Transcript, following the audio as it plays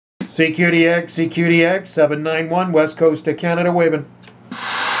CQDX 791, West Coast of Canada, waving. Delta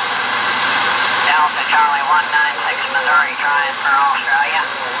Charlie 196, Missouri, trying for Australia.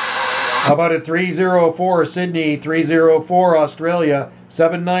 How about a 304, Sydney, 304, Australia,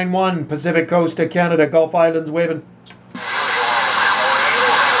 791, Pacific Coast of Canada, Gulf Islands, waving.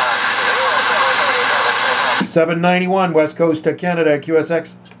 791, West Coast of Canada, QSX.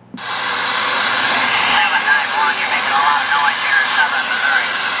 791, you're making a lot of noise here, Southern Missouri.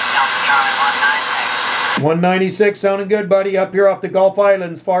 Delta Charlie 196. 196, sounding good, buddy. Up here off the Gulf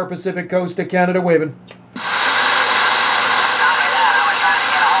Islands, far Pacific Coast of Canada, waving. Copy that. I was trying to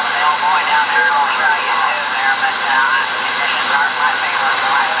get a hold of the old boy down there in Australia too there, but conditions aren't my favor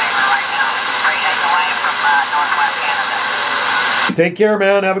right now. Appreciate the wave from Northwest Canada. Take care,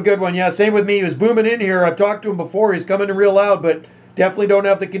 man. Have a good one. Yeah, same with me. He was booming in here. I've talked to him before. He's coming in real loud, but definitely don't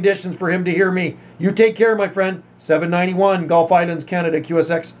have the conditions for him to hear me. You take care, my friend. 791, Gulf Islands, Canada,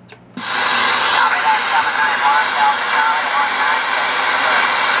 QSX. Copy that. 791, Delta Charlie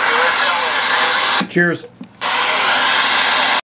 196. Cheers.